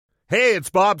Hey, it's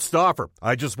Bob Stauffer.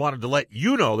 I just wanted to let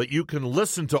you know that you can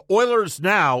listen to Oilers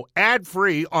Now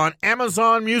ad-free on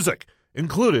Amazon Music,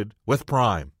 included with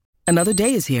Prime. Another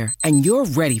day is here, and you're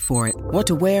ready for it. What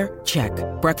to wear? Check.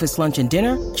 Breakfast, lunch, and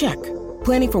dinner? Check.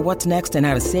 Planning for what's next and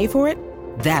how to save for it?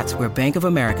 That's where Bank of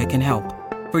America can help.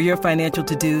 For your financial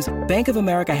to-dos, Bank of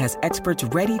America has experts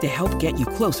ready to help get you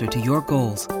closer to your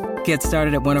goals. Get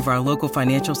started at one of our local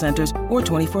financial centers or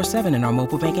 24/7 in our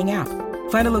mobile banking app.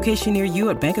 Find a location near you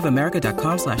at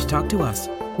bankofamerica.com/talktous.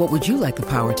 What would you like the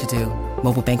power to do?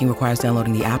 Mobile banking requires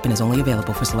downloading the app and is only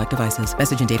available for select devices.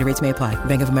 Message and data rates may apply.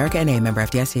 Bank of America N.A., member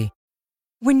FDIC.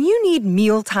 When you need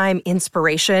mealtime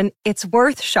inspiration, it's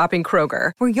worth shopping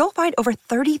Kroger, where you'll find over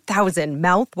 30,000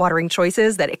 mouth-watering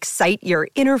choices that excite your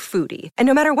inner foodie. And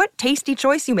no matter what tasty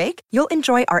choice you make, you'll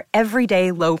enjoy our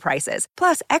everyday low prices,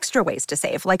 plus extra ways to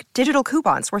save, like digital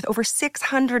coupons worth over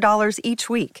 $600 each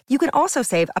week. You can also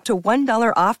save up to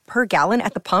 $1 off per gallon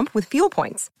at the pump with fuel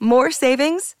points. More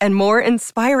savings and more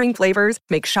inspiring flavors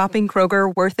make shopping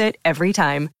Kroger worth it every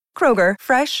time. Kroger,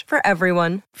 fresh for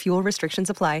everyone. Fuel restrictions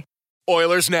apply.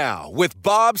 Oilers Now with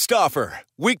Bob Stauffer.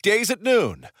 Weekdays at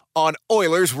noon on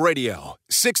Oilers Radio,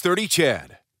 630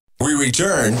 CHED. We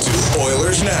return to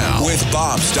Oilers Now with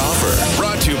Bob Stauffer.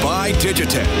 Brought to you by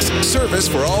Digitex. Service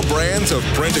for all brands of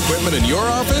print equipment in your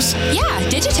office? Yeah,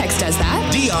 Digitex does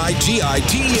that.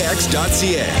 Digitex.ca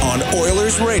on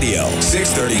Oilers Radio,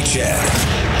 630 CHED.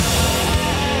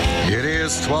 It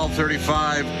is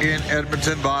 12:35 in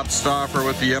Edmonton. Bob Stauffer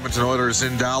with the Edmonton Oilers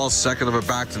in Dallas. Second of a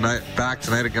back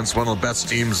tonight against one of the best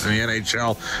teams in the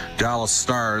NHL, Dallas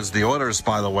Stars. The Oilers,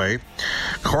 by the way,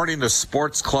 according to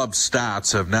Sports Club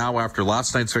stats, have now, after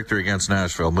last night's victory against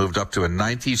Nashville, moved up to a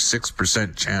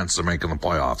 96% chance of making the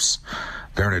playoffs.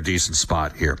 They're in a decent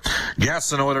spot here.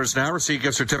 Guests and Oilers Now receive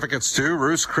gift certificates to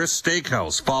Ruth's Chris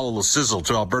Steakhouse. Follow the sizzle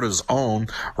to Alberta's own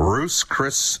Ruth's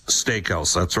Chris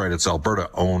Steakhouse. That's right, it's Alberta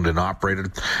owned and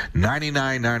operated.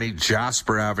 9990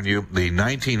 Jasper Avenue. The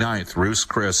 99th Ruth's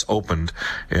Chris opened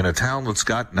in a town that's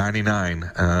got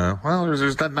 99.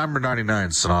 There's that number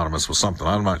 99 synonymous with something.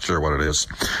 I'm not sure what it is.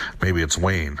 Maybe it's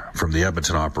Wayne from the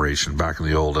Edmonton operation back in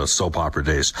the old soap opera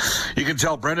days. You can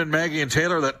tell Brendan, Maggie, and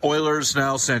Taylor that Oilers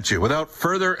Now sent you. Without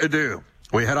further ado,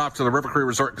 we head off to the River Cree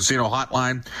Resort Casino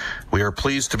hotline. We are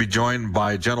pleased to be joined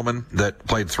by a gentleman that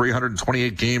played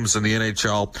 328 games in the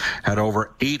NHL, had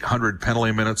over 800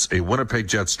 penalty minutes, a Winnipeg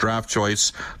Jets draft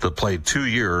choice that played 2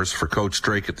 years for Coach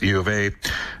Drake at the U of A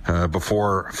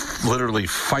before literally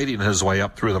fighting his way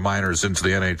up through the minors into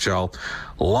the NHL.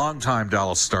 Longtime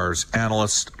Dallas Stars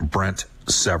analyst, Brent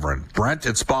Severin. Brent,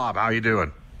 it's Bob. How you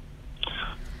doing?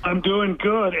 I'm doing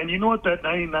good. And you know what that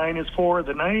 99 is for?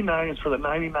 The 99 is for the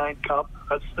 99 Cup.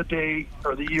 That's the day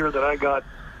or the year that I got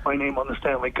my name on the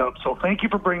Stanley Cup. So thank you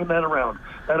for bringing that around.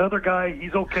 That other guy,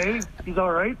 he's okay. He's all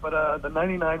right. But the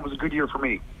 99 was a good year for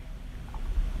me.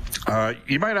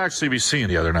 You might actually be seeing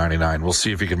the other 99. We'll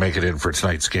see if he can make it in for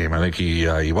tonight's game. I think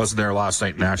he wasn't there last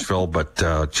night in Nashville, but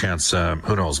chance,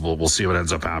 who knows? We'll see what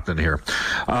ends up happening here.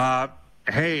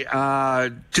 Hey,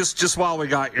 just while we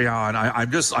got you on,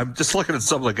 I'm just looking at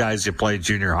some of the guys you played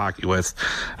junior hockey with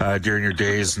during your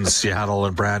days in Seattle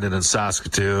and Brandon and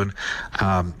Saskatoon.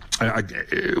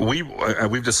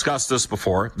 We've discussed this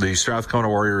before. The Strathcona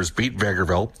Warriors beat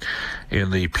Vegreville in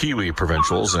the Pee Wee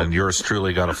Provincials, and yours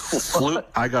truly got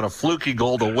I got a fluky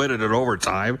goal to win it in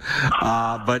overtime.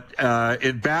 But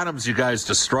in Bantams, you guys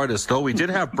destroyed us. Though we did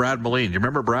have Brad Moline. You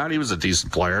remember Brad? He was a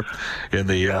decent player in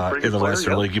the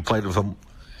Western League. You played with him.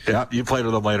 Yeah, you played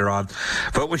with them later on.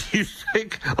 But when you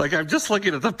think, like, I'm just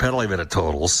looking at the penalty minute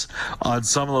totals on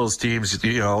some of those teams,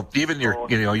 even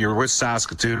you're with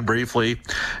Saskatoon briefly,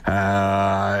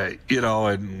 and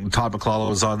Todd McClellan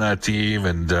was on that team,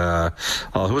 and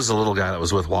who was the little guy that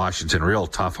was with Washington? Real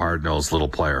tough, hard-nosed little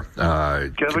player.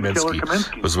 Kevin Killer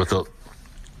Kaminsky. Was with the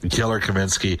Killer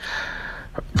Kaminsky.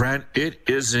 Brent, it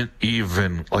isn't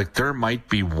even like there might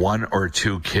be one or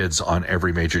two kids on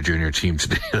every major junior team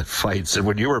today that fights. And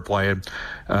when you were playing,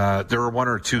 there were one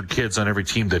or two kids on every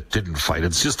team that didn't fight.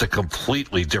 It's just a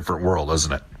completely different world,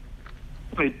 isn't it?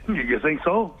 You think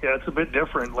so? Yeah, it's a bit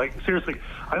different. Like, seriously,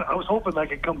 I was hoping I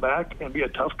could come back and be a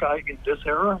tough guy in this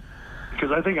era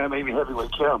because I think I may be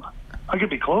heavyweight champ. I could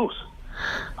be close.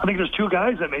 I think there's two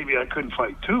guys that maybe I couldn't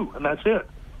fight, too, and that's it.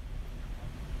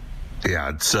 Yeah,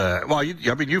 it's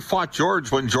you fought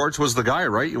George when George was the guy,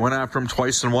 right? You went after him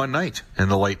twice in one night in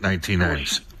the late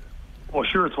 1990s. Well,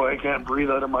 sure. It's why I can't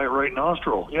breathe out of my right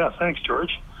nostril. Yeah, thanks,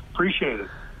 George. Appreciate it.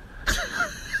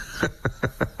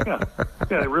 yeah,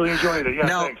 I really enjoyed it. Yeah,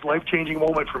 thanks. Life-changing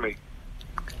moment for me.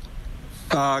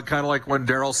 Kind of like when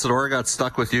Daryl Sador got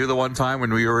stuck with you the one time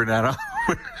when we were in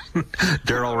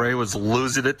Darrell Ray was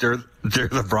losing it during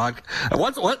the broadcast.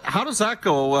 How does that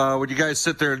go when you guys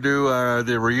sit there and do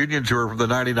the reunion tour from the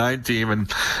 99 team and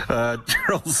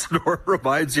Darryl Sydor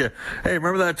reminds you, hey,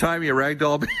 remember that time you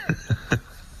ragdolled me?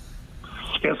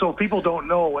 Yeah, so if people don't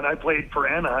know, when I played for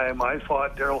Anaheim, I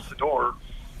fought Darryl Sydor,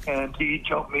 and he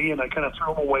jumped me, and I kind of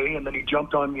threw him away, and then he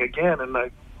jumped on me again, and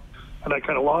I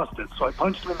kind of lost it. So I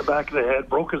punched him in the back of the head,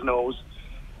 broke his nose,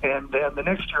 and then the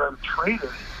next year I'm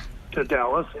traded to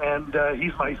Dallas, and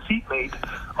he's my seatmate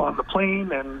on the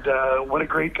plane, and what a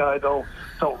great guy, though.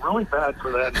 Felt really bad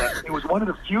for that. And it was one of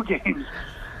the few games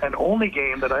and only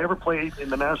game that I ever played in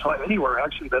the National, anywhere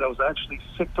actually, that I was actually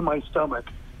sick to my stomach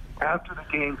after the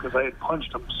game because I had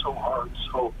punched him so hard.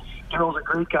 So Darryl's a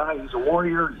great guy. He's a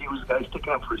warrior. He was a guy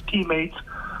sticking up for his teammates,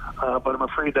 but I'm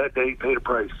afraid that day he paid a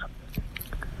price.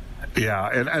 Yeah,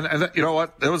 and you know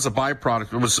what? It was a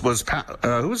byproduct. It was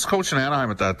who was coaching Anaheim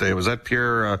at that day? Was that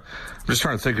Pierre? I'm just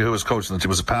trying to think of who was coaching the team.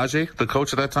 Was it Pagé, the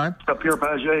coach at that time? Pierre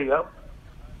Pagé, yep.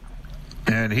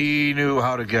 And he knew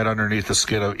how to get underneath the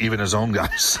skin of even his own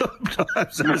guys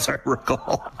sometimes, as I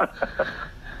recall.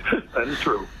 That is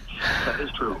true. That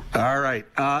is true. All right.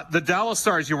 The Dallas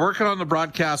Stars, you're working on the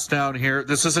broadcast down here.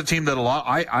 This is a team that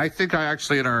I think I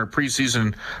actually, in our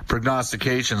preseason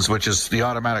prognostications, which is the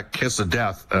automatic kiss of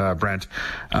death, Brent,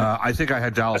 I think I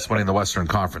had Dallas winning the Western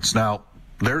Conference. Now,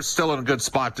 they're still in a good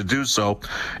spot to do so.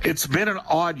 It's been an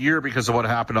odd year because of what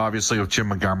happened, obviously, with Jim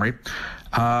Montgomery.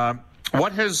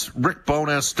 What has Rick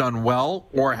Bowness done well,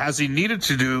 or has he needed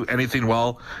to do anything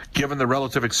well, given the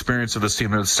relative experience of this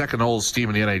team? They're the second oldest team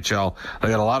in the NHL. They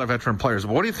got a lot of veteran players.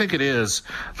 But what do you think it is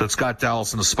that's got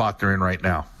Dallas in the spot they're in right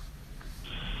now?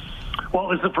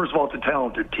 Well, first of all, it's a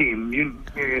talented team.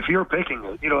 If you're picking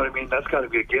it, you know what I mean, that's got to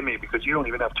be a gimme because you don't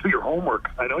even have to do your homework.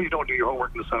 I know you don't do your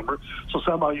homework in the summer, so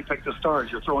somehow you pick the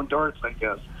Stars. You're throwing darts, I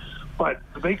guess. But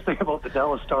the big thing about the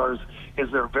Dallas Stars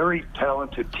is they're a very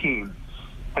talented team.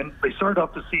 And they started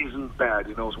off the season bad,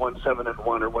 it was 1-7-1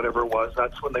 or whatever it was.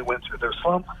 That's when they went through their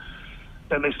slump.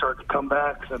 Then they started to come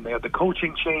back. Then they had the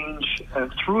coaching change.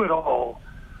 And through it all,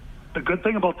 the good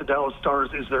thing about the Dallas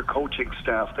Stars is their coaching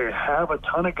staff. They have a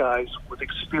ton of guys with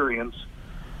experience.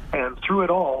 And through it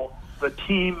all, the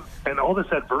team and all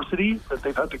this adversity that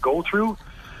they've had to go through,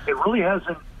 it really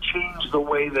hasn't changed the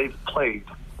way they've played.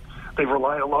 They've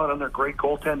relied a lot on their great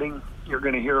goaltending. You're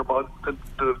going to hear about the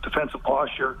defensive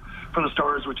posture for the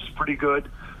Stars, which is pretty good.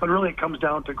 But really it comes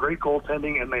down to great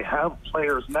goaltending, and they have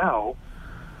players now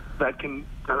that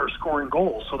are scoring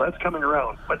goals. So that's coming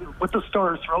around. But with the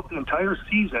Stars throughout the entire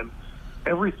season,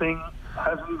 everything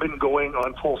hasn't been going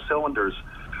on full cylinders.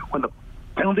 When the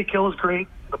penalty kill is great,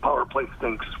 the power play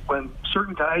stinks. When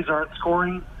certain guys aren't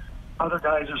scoring, other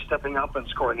guys are stepping up and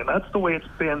scoring. And that's the way it's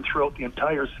been throughout the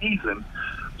entire season.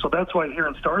 So that's why here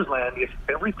in Stars Land, if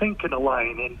everything can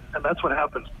align, and that's what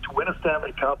happens. To win a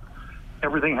Stanley Cup,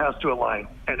 everything has to align.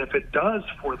 And if it does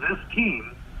for this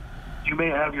team, you may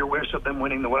have your wish of them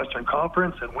winning the Western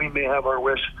Conference, and we may have our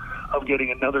wish of getting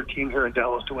another team here in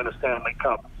Dallas to win a Stanley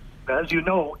Cup. As you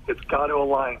know, it's got to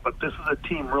align. But this is a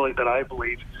team really that I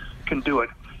believe can do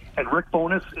it. And Rick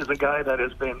Bowness is a guy that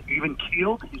has been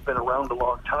even-keeled. He's been around a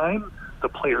long time. The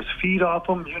players feed off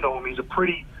him. You know him. He's a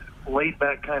pretty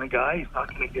laid-back kind of guy. He's not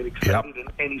going to get excited in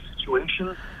any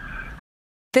situation.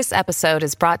 This episode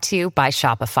is brought to you by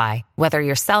Shopify. Whether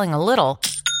you're selling a little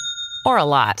or a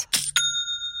lot,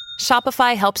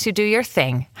 Shopify helps you do your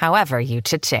thing, however you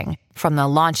cha-ching. From the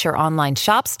launch your online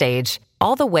shop stage,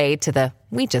 all the way to the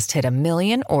we just hit 1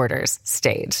 million orders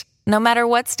stage. No matter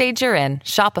what stage you're in,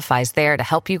 Shopify's there to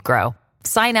help you grow.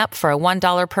 Sign up for a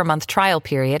 $1 per month trial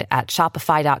period at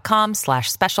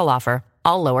shopify.com/special offer,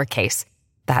 all lowercase.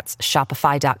 That's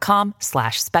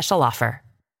shopify.com/special offer.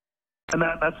 And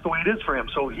that's the way it is for him.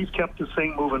 So he's kept this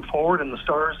thing moving forward, and the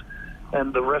Stars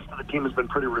and the rest of the team has been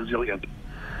pretty resilient.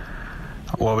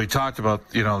 Well, we talked about,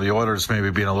 the Oilers maybe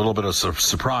being a little bit of a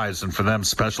surprise, and for them,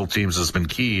 special teams has been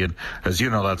key. And as you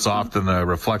know, that's often a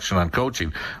reflection on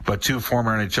coaching. But two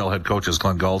former NHL head coaches,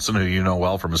 Glenn Gulson, who you know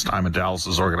well from his time in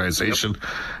Dallas's organization,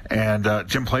 and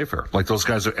Jim Playfair, like those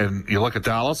guys. And you look at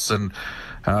Dallas, and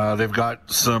they've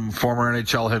got some former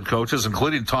NHL head coaches,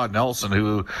 including Todd Nelson,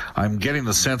 who I'm getting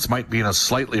the sense might be in a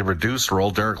slightly reduced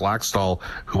role. Derek Laxdal,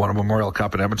 who won a Memorial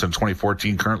Cup in Edmonton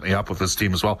 2014, currently up with this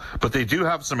team as well. But they do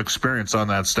have some experience on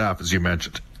that staff, as you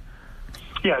mentioned.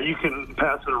 Yeah, you can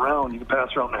pass it around. You can pass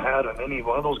around the hat on any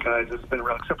one of those guys that's been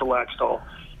around, except for Laxdal.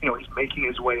 He's making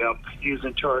his way up. He is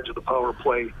in charge of the power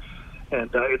play.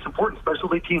 And it's important.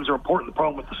 Specialty teams are important. The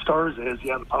problem with the Stars is,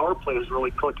 the power play is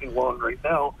really clicking along right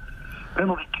now.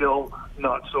 Penalty kill,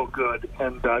 not so good.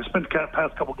 And I spent the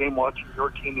past couple game watching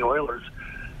your team, the Oilers,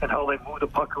 and how they move the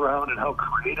puck around and how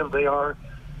creative they are.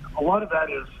 A lot of that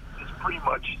is pretty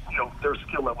much, their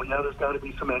skill level. Yeah, there's got to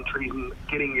be some entries and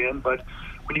getting in, but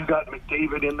when you got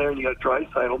McDavid in there and you got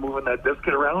Draisaitl moving that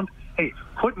biscuit around, hey,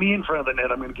 put me in front of the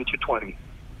net, I'm going to get you 20.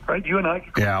 Right? You and I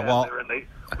could go down there and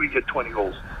we get 20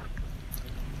 goals.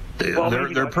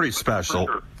 They're pretty special.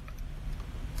 Sure.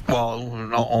 Well,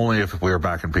 no, only if we were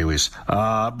back in Pee Wee's.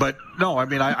 But no, I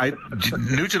mean,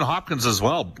 Nugent Hopkins as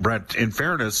well, Brent, in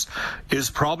fairness, is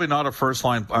probably not a first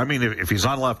line. I mean, if he's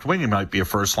on left wing, he might be a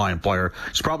first line player.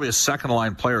 He's probably a second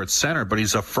line player at center, but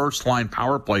he's a first line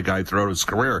power play guy throughout his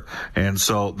career. And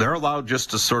so they're allowed just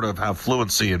to sort of have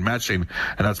fluency in matching,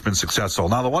 and that's been successful.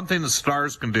 Now, the one thing the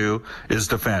Stars can do is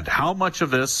defend. How much of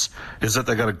this is that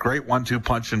they got a great 1-2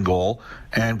 punch and goal?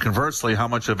 And conversely, how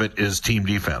much of it is team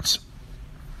defense?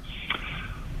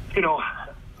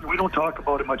 We don't talk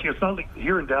about it much. It's not like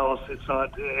here in Dallas, it's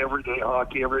not everyday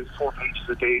hockey, every 4 pages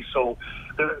a day. So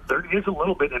there is a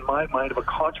little bit, in my mind, of a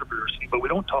controversy, but we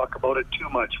don't talk about it too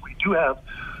much. We do have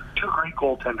two great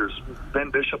goaltenders.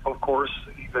 Ben Bishop, of course.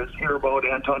 You guys hear about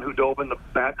Anton Khudobin, the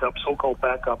backup, so-called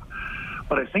backup.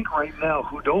 But I think right now,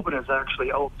 Khudobin is actually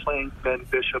outplaying Ben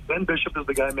Bishop. Ben Bishop is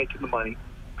the guy making the money.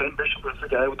 Ben Bishop is the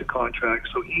guy with the contract,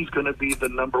 so he's going to be the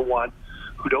number one.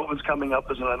 Khudobin's coming up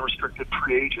as an unrestricted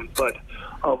free agent, but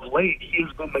of late,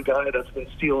 he's been the guy that's been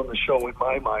stealing the show in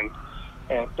my mind.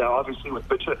 And obviously with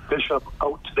Bishop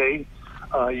out today,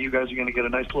 you guys are going to get a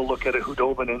nice little look at it.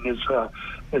 Khudobin and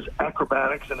his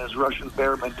acrobatics and his Russian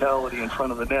bear mentality in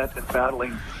front of the net and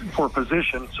battling for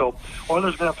position. So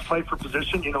Oilers going to have to fight for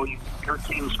position. Your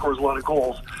team scores a lot of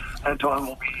goals. Anton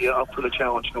will be up for the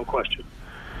challenge, no question.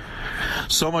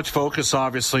 So much focus,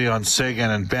 obviously, on Seguin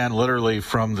and Ben, literally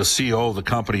from the CEO of the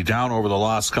company down over the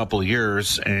last couple of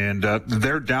years. And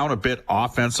they're down a bit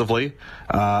offensively.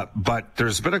 But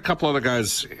there's been a couple other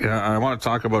guys. I want to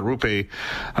talk about Rupe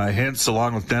Hintz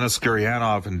along with Dennis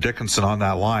Gurianov and Dickinson on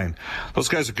that line. Those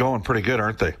guys are going pretty good,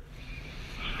 aren't they?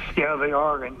 Yeah, they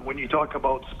are. And when you talk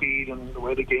about speed and the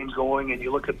way the game's going, and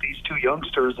you look at these two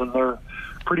youngsters, and they're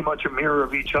pretty much a mirror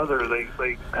of each other.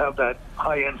 They have that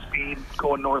high-end speed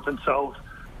going north and south.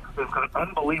 They've got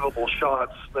unbelievable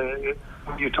shots. When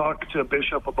you talk to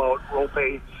Bishop about Rope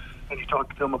and you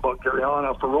talk to him about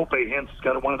Gurianov, for Rope, Hintz has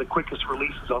got one of the quickest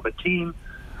releases on the team.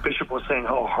 Bishop was saying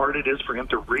how hard it is for him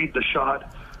to read the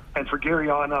shot. And for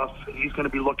Gurianov, he's going to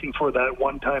be looking for that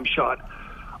one-time shot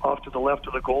off to the left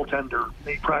of the goaltender.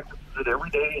 He practices it every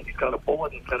day, and he's got a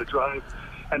bullet, he's got a drive.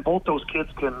 And both those kids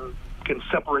can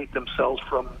separate themselves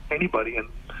from anybody. And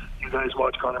you guys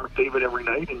watch Connor McDavid every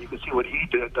night, and you can see what he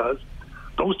does.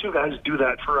 Those two guys do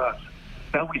that for us.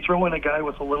 Now we throw in a guy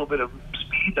with a little bit of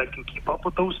speed that can keep up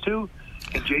with those two,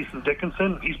 and Jason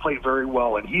Dickinson, he's played very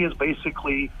well, and he is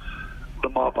basically the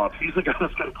mop-up. He's the guy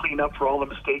that's going to clean up for all the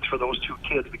mistakes for those two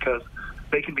kids because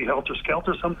they can be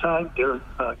helter-skelter sometimes.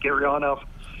 Gurianov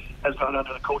has gone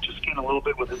under the coach's skin a little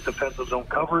bit with his defensive zone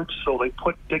coverage, so they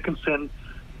put Dickinson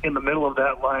in the middle of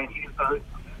that line. He's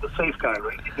the safe guy,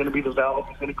 right? He's going to be the valve.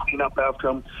 He's going to clean up after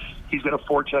him. He's going to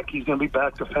forecheck. He's going to be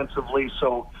back defensively.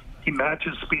 So he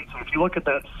matches speed. So if you look at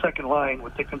that second line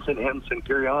with Dickinson, Hintz, and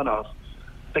Gurianov,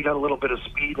 they got a little bit of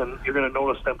speed, and you're going to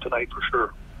notice them tonight for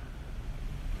sure.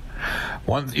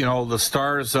 The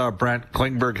Stars, Brent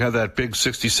Klingberg had that big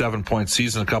 67-point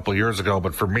season a couple of years ago,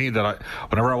 but for me,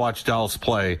 whenever I watch Dallas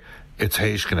play, it's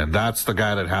Heiskanen. That's the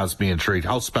guy that has me intrigued.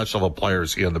 How special of a player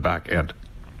is he on the back end?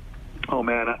 Oh,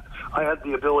 man. I had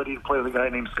the ability to play with a guy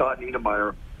named Scott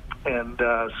Niedermayer, and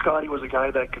Scotty was a guy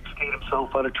that could skate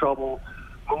himself out of trouble,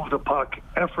 move the puck,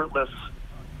 effortless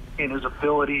in his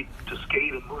ability to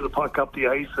skate and move the puck up the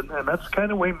ice, and that's kind of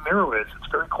the way Miro is.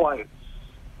 It's very quiet.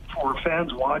 For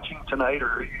fans watching tonight,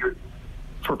 or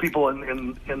for people in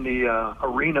the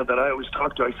arena that I always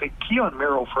talk to, I say key on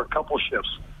Miro for a couple shifts.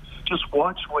 Just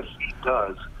watch what he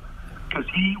does, because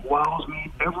he wows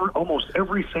me almost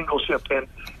every single shift. And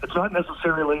it's not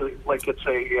necessarily like it's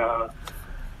a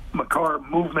Makar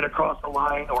movement across the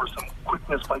line or some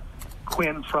quickness like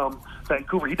Quinn from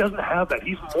Vancouver. He doesn't have that.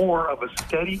 He's more of a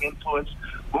steady influence,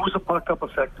 moves the puck up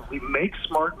effectively, makes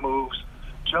smart moves,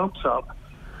 jumps up.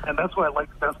 And that's what I like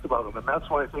the best about him. And that's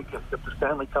why I think if the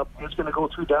Stanley Cup is going to go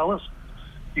through Dallas,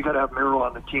 you got to have Miro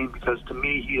on the team, because to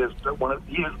me he is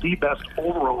the best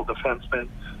overall defenseman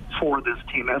for this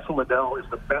team. Esa Liddell is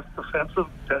the best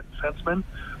defenseman,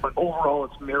 but overall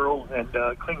it's Miro, and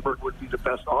Klingberg would be the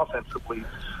best offensively.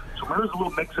 So Miro's a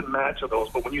little mix and match of those.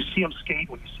 But when you see him skate,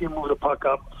 when you see him move the puck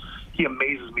up, he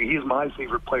amazes me. He is my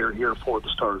favorite player here for the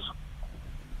Stars.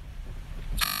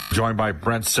 Joined by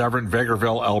Brent Severin,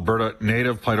 Vegreville, Alberta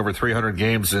native, played over 300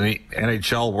 games in the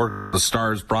NHL, worked the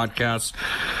Stars broadcast.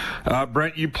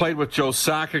 Brent, you played with Joe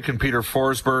Sakic and Peter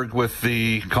Forsberg with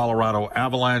the Colorado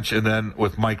Avalanche, and then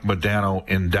with Mike Modano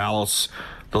in Dallas.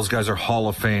 Those guys are Hall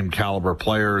of Fame caliber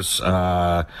players.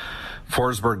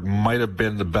 Forsberg might have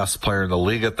been the best player in the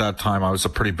league at that time. I was a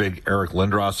pretty big Eric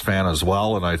Lindros fan as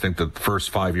well, and I think that the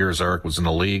first 5 years Eric was in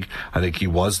the league, I think he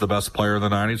was the best player in the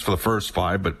 90s for the first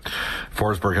 5, but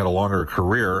Forsberg had a longer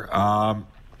career.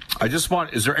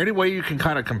 Is there any way you can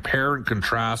kind of compare and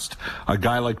contrast a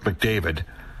guy like McDavid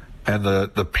and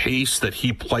the pace that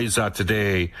he plays at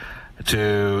today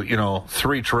to,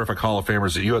 3 terrific Hall of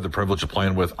Famers that you had the privilege of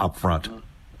playing with up front?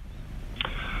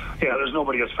 Yeah, there's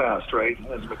nobody as fast, right,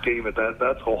 as McDavid.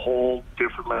 That's a whole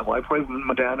different level. I played with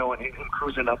Modano, and him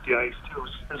cruising up the ice, too,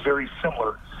 is very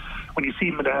similar. When you see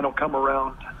Modano come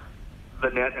around the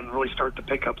net and really start to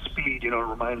pick up speed, it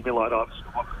reminds me a lot, obviously,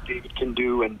 of what McDavid can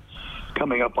do and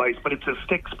coming up ice. But it's a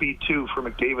stick speed, too, for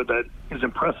McDavid that is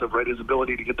impressive, right, his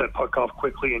ability to get that puck off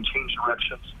quickly and change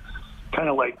directions, kind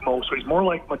of like Mo. So he's more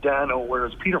like Modano,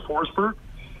 whereas Peter Forsberg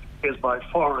is by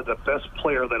far the best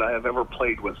player that I have ever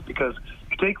played with, because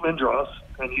you take Lindros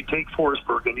and you take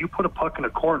Forsberg and you put a puck in a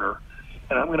corner,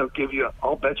 and I'm going to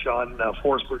I'll bet you on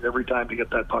Forsberg every time to get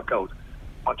that puck out.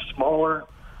 Much smaller.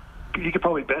 He could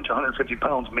probably bench 150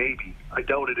 pounds, maybe. I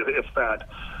doubt it, if that.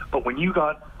 But when you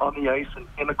got on the ice and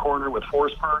in the corner with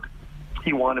Forsberg,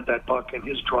 he wanted that puck, and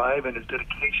his drive and his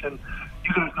dedication.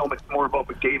 You guys know more about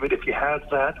McDavid. If he has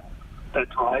that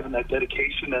drive and that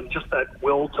dedication and just that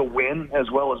will to win,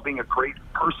 as well as being a great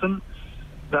person,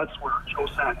 that's where Joe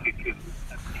Sakic and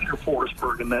Peter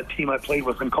Forsberg and that team I played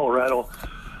with in Colorado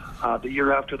the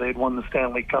year after they had won the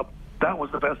Stanley Cup, that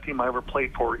was the best team I ever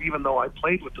played for. Even though I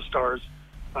played with the Stars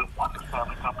that won the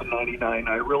Stanley Cup in '99,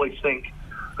 I really think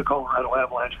the Colorado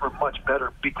Avalanche were much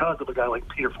better because of a guy like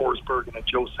Peter Forsberg and a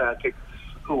Joe Sakic,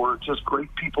 who were just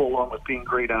great people along with being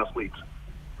great athletes.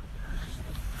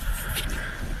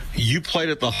 You played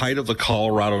at the height of the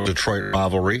Colorado-Detroit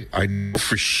rivalry. I know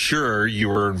for sure you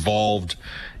were involved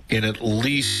in at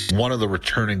least one of the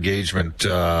return engagement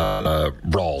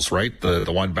brawls, right? The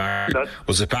one back.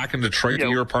 Was it back in Detroit that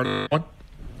you were part of that one?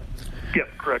 Yeah,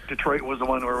 correct. Detroit was the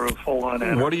one where it was full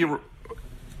on.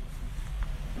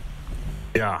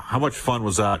 Yeah, how much fun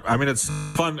was that? I mean, it's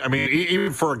fun. I mean,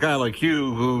 even for a guy like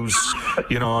you who's,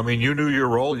 you knew your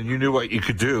role and you knew what you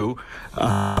could do.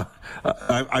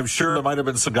 I'm sure there might have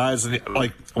been some guys,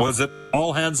 was it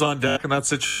all hands on deck in that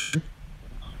situation?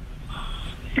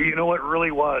 You know, it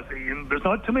really was. There's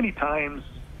not too many times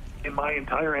in my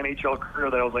entire NHL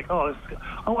career that I was like,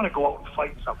 I want to go out and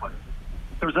fight somebody.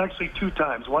 There was actually 2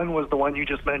 times. One was the one you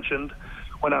just mentioned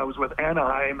when I was with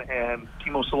Anaheim and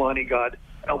Timo Solani got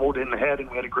elbowed in the head and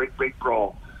we had a great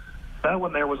brawl. That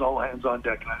one there was all hands on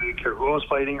deck, and I didn't care who I was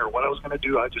fighting or what I was going to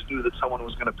do. I just knew that someone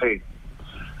was going to pay.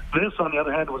 This, on the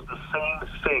other hand, was the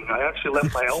same thing. I actually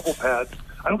left my elbow pads.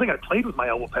 I don't think I played with my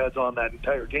elbow pads on that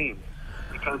entire game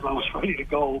because I was ready to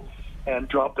go and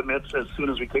drop the mitts as soon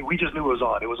as we could. We just knew it was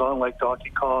on. It was on like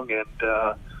Donkey Kong, and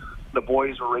the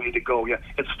boys were ready to go. Yeah,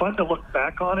 it's fun to look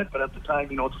back on it, but at the time,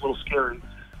 it's a little scary.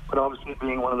 But obviously,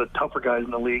 being one of the tougher guys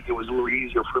in the league, it was a little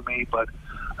easier for me. But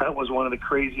that was one of the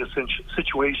craziest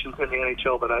situations in the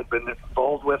NHL that I'd been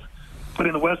involved with. But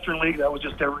in the Western League, that was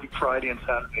just every Friday and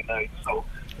Saturday night. So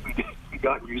we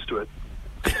got used to it.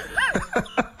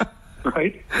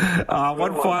 Right?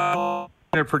 One final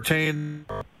pertain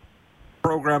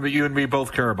program that you and me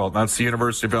both care about. That's the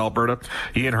University of Alberta.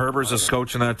 Ian Herbers is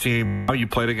coaching that team. You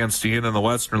played against Ian in the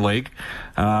Western League.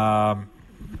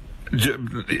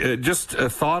 Just a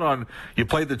thought on, you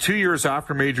played the 2 years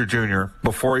after Major Junior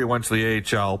before you went to the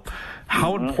AHL.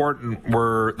 How important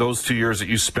were those 2 years that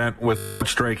you spent with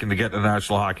Drake and to get to the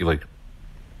National Hockey League?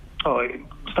 Oh,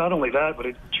 it's not only that, but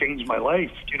it changed my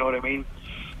life. Do you know what I mean?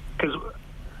 Because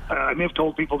I may have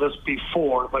told people this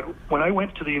before, but when I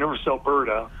went to the University of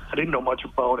Alberta, I didn't know much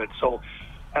about it. So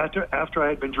after I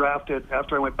had been drafted,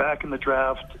 after I went back in the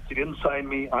draft, they didn't sign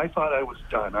me. I thought I was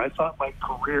done. I thought my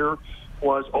career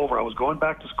was over. I was going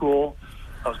back to school.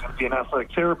 I was going to be in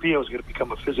athletic therapy. I was going to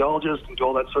become a physiologist and do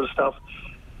all that sort of stuff.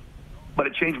 But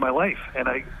it changed my life. And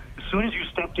as soon as you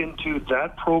stepped into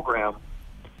that program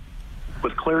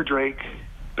with Claire Drake,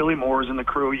 Billy Moores and the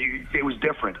crew, it was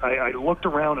different. I looked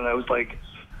around and I was like,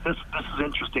 this is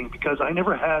interesting, because I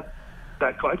never had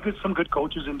that. I had some good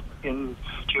coaches in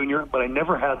junior, but I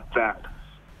never had that.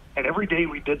 And every day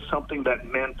we did something that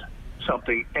meant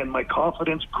something, and my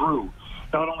confidence grew.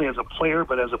 Not only as a player,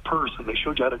 but as a person. They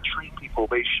showed you how to treat people.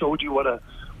 They showed you what a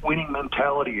winning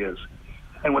mentality is.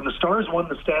 And when the Stars won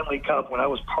the Stanley Cup, when I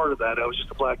was part of that, I was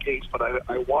just a black ace, but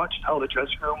I watched how the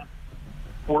dressing room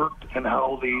worked and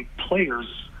how the players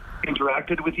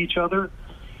interacted with each other.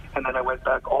 And then I went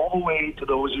back all the way to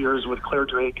those years with Claire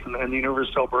Drake and the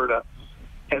University of Alberta.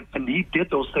 And he did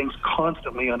those things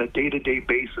constantly on a day-to-day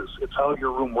basis. It's how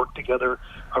your room worked together.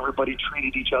 Everybody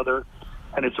treated each other.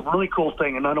 And it's a really cool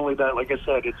thing. And not only that, like I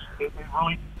said, it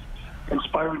really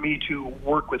inspired me to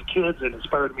work with kids and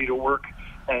inspired me to work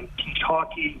and teach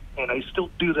hockey. And I still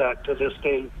do that to this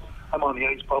day. I'm on the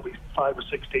ice probably 5 or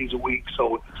 6 days a week.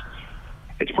 So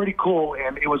it's pretty cool.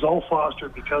 And it was all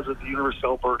fostered because of the University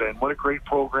of Alberta. And what a great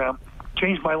program.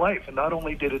 Changed my life. And not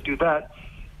only did it do that,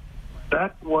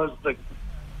 that was the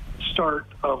start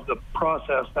of the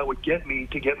process that would get me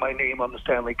to get my name on the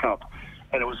Stanley Cup.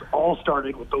 And it was all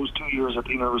started with those 2 years at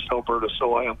the University of Alberta.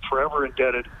 So I am forever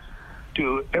indebted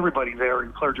to everybody there.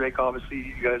 And Claire Drake, obviously,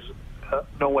 you guys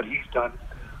know what he's done.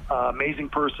 Amazing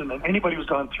person. And anybody who's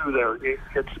gone through there,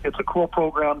 it's a cool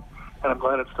program, and I'm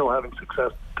glad it's still having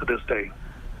success to this day.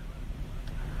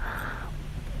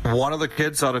 One of the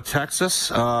kids out of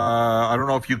Texas, I don't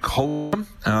know if you coach him,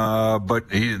 but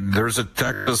there's a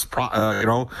Texas,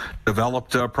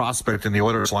 developed prospect in the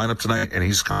Oilers lineup tonight, and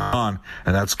he's gone,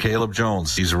 and that's Caleb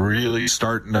Jones. He's really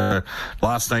starting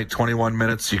last night, 21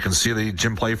 minutes. You can see the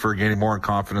Jim Playfair gaining more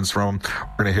confidence from him.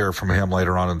 We're going to hear from him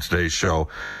later on in today's show.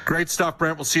 Great stuff,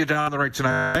 Brent. We'll see you down the rink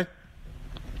tonight.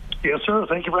 Yes, sir.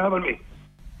 Thank you for having me.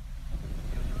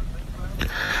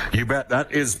 You bet.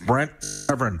 That is Brent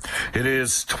Severin. It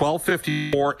is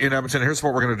 12:54 in Edmonton. Here's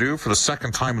what we're going to do for the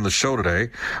second time in the show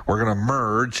today. We're going to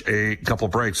merge a couple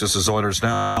breaks. This is Oilers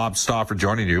Now. Bob Stauffer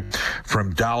joining you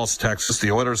from Dallas, Texas.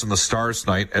 The Oilers and the Stars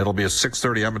tonight. It'll be a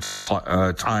 6:30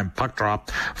 Edmonton time puck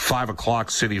drop, 5 o'clock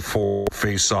City 4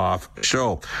 face-off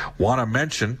show. Want to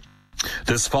mention,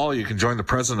 this fall, you can join the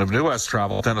president of New West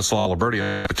Travel, Stanislaw Liberty,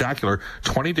 a spectacular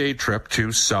 20-day trip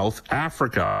to South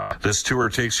Africa. This tour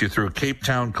takes you through Cape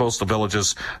Town, coastal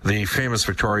villages, the famous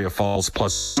Victoria Falls,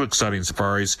 plus 2 exciting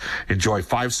safaris. Enjoy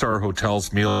 5-star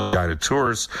hotels, meal guided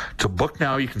tours. To book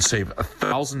now, you can save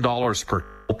 $1,000 per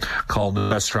call New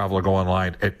West Travel or go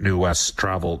online at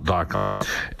newwesttravel.com.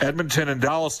 Edmonton and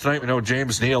Dallas tonight. We know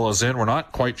James Neal is in. We're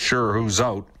not quite sure who's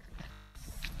out.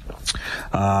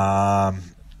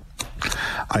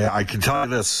 I can tell you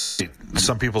this.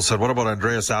 Some people said, what about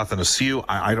Andreas Athanasiou?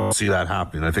 I don't see that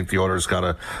happening. I think the Oilers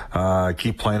got to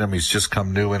keep playing him. He's just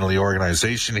come new into the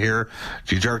organization here.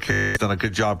 GJRK has done a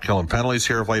good job killing penalties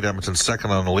here of late. Edmonton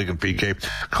second on the league in PK.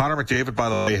 Connor McDavid, by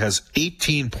the way, has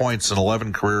 18 points in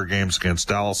 11 career games against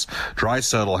Dallas.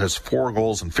 Draisaitl has 4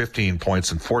 goals and 15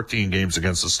 points in 14 games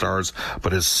against the Stars,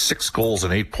 but has 6 goals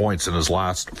and 8 points in his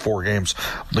last 4 games.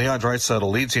 Leon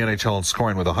Draisaitl leads the NHL in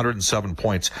scoring with 107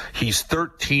 points. He's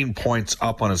 13 points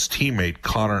up on his teammate,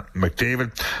 Connor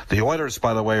McDavid. The Oilers,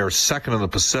 by the way, are second in the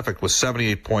Pacific with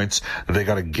 78 points. They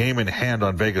got a game in hand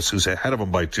on Vegas, who's ahead of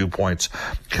them by 2 points.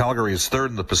 Calgary is third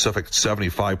in the Pacific at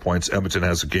 75 points. Edmonton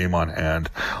has a game on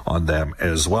hand on them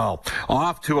as well.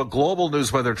 Off to a global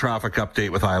news weather traffic update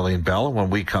with Eileen Bell. And when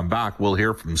we come back, we'll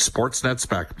hear from Sportsnet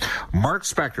Spec, Mark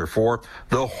Spector for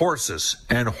the Horses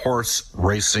and Horse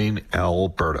Racing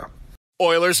Alberta.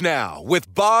 Oilers Now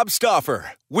with Bob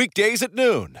Stauffer. Weekdays at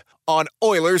noon on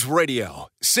Oilers Radio,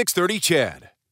 630 CHED.